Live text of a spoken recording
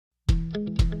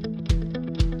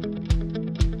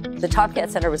The TomKat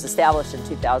Center was established in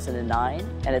 2009,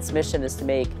 and its mission is to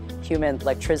make human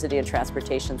electricity and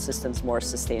transportation systems more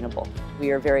sustainable.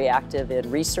 We are very active in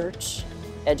research,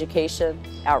 education,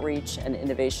 outreach, and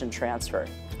innovation transfer.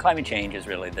 Climate change is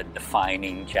really the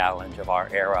defining challenge of our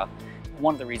era.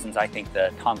 One of the reasons I think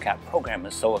the TomKat program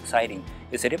is so exciting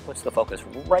is that it puts the focus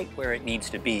right where it needs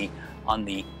to be on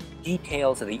the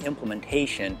details of the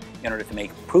implementation in order to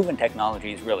make proven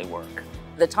technologies really work.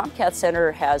 The TomKat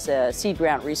Center has a seed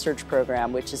grant research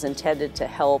program which is intended to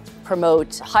help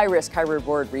promote high-risk,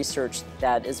 high-reward research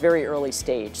that is very early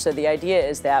stage. So the idea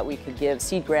is that we could give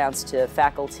seed grants to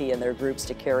faculty and their groups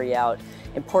to carry out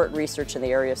important research in the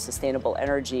area of sustainable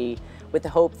energy with the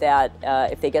hope that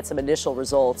if they get some initial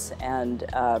results and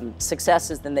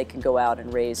successes, then they can go out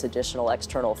and raise additional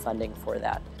external funding for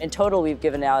that. In total, we've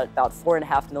given out about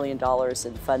 $4.5 million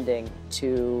in funding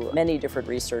to many different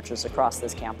researchers across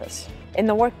this campus. In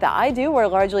the work that I do, we're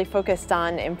largely focused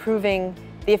on improving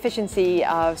the efficiency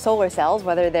of solar cells,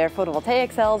 whether they're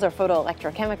photovoltaic cells or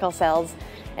photoelectrochemical cells.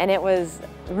 And it was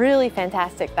really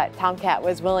fantastic that TomKat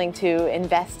was willing to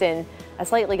invest in a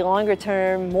slightly longer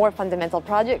term, more fundamental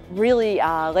project, really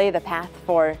lay the path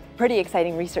for pretty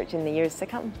exciting research in the years to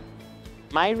come.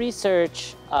 My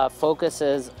research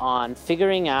focuses on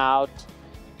figuring out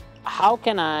how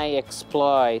can I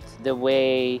exploit the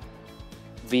way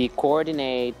we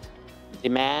coordinate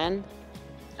demand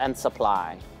and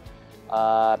supply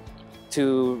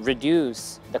to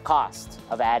reduce the cost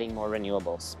of adding more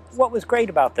renewables. What was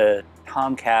great about the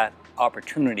TomKat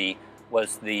opportunity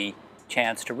was the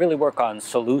chance to really work on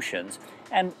solutions,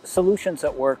 and solutions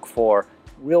that work for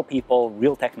real people,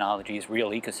 real technologies,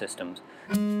 real ecosystems.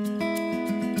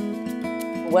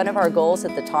 One of our goals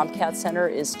at the TomKat Center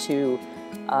is to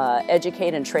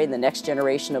educate and train the next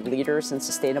generation of leaders in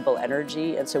sustainable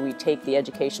energy, and so we take the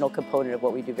educational component of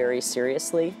what we do very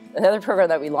seriously. Another program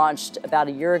that we launched about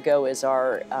a year ago is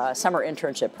our summer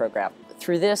internship program.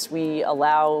 Through this, we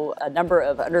allow a number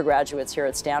of undergraduates here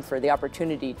at Stanford the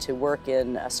opportunity to work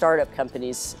in startup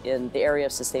companies in the area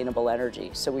of sustainable energy.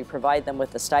 So we provide them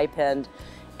with a stipend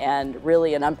and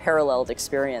really an unparalleled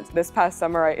experience. This past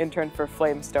summer, I interned for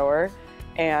Steyer,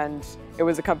 and it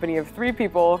was a company of 3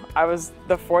 people. I was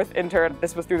the 4th intern.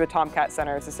 This was through the TomKat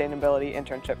Center Sustainability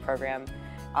Internship Program,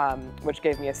 which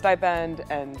gave me a stipend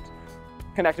and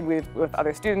connected with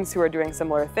other students who are doing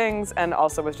similar things, and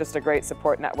also was just a great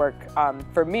support network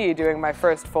for me doing my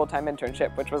first full-time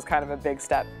internship, which was kind of a big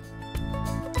step.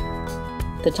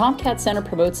 The TomKat Center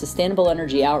promotes sustainable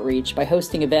energy outreach by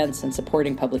hosting events and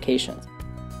supporting publications.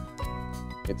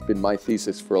 It's been my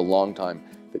thesis for a long time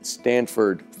that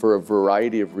Stanford, for a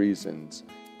variety of reasons,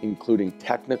 including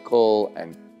technical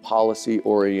and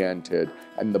policy-oriented,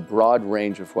 and the broad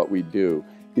range of what we do,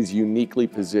 is uniquely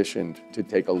positioned to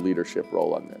take a leadership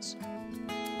role on this.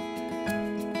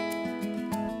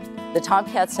 The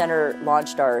TomKat Center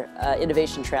launched our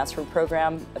Innovation Transfer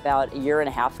Program about a year and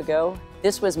a half ago.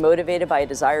 This was motivated by a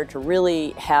desire to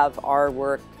really have our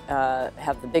work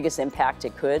have the biggest impact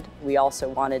it could. We also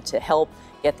wanted to help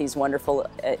get these wonderful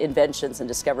inventions and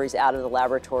discoveries out of the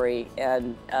laboratory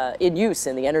and in use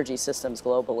in the energy systems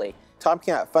globally.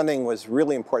 TomKat funding was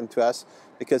really important to us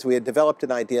because we had developed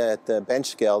an idea at the bench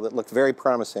scale that looked very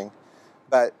promising,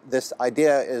 but this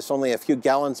idea is only a few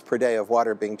gallons per day of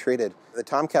water being treated. The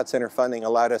TomKat Center funding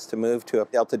allowed us to move to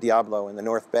Delta Diablo in the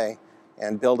North Bay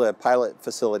and build a pilot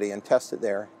facility and test it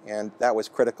there, and that was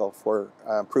critical for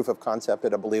proof of concept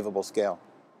at a believable scale.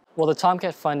 Well, the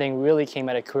TomKat funding really came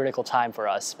at a critical time for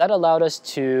us. That allowed us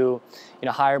to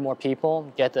hire more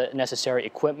people, get the necessary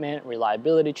equipment,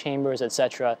 reliability chambers,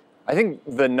 etc. I think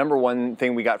the #1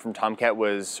 thing we got from TomKat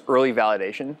was early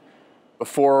validation.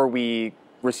 Before we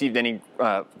received any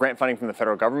grant funding from the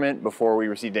federal government, before we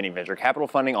received any venture capital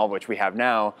funding, all of which we have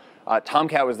now,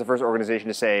 TomKat was the first organization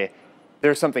to say,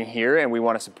 there's something here and we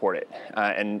want to support it.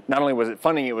 And not only was it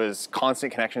funding, it was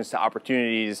constant connections to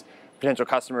opportunities, potential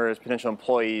customers, potential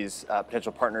employees,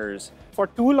 potential partners. For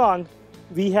too long,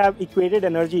 we have equated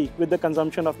energy with the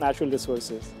consumption of natural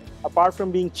resources. Apart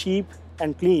from being cheap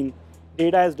and clean,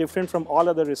 data is different from all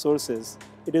other resources.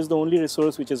 It is the only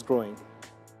resource which is growing.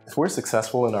 If we're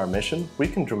successful in our mission, we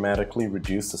can dramatically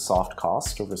reduce the soft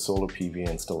cost of a solar PV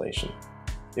installation.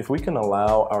 If we can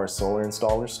allow our solar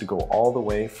installers to go all the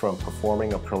way from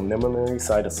performing a preliminary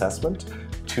site assessment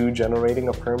to generating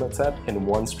a permit set in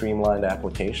one streamlined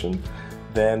application,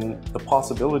 then the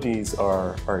possibilities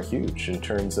are huge in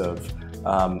terms of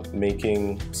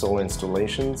making solar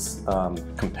installations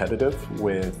competitive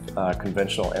with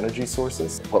conventional energy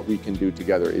sources. What we can do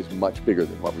together is much bigger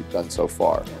than what we've done so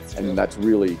far, and that's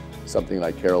really something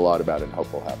I care a lot about and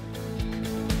hope will happen.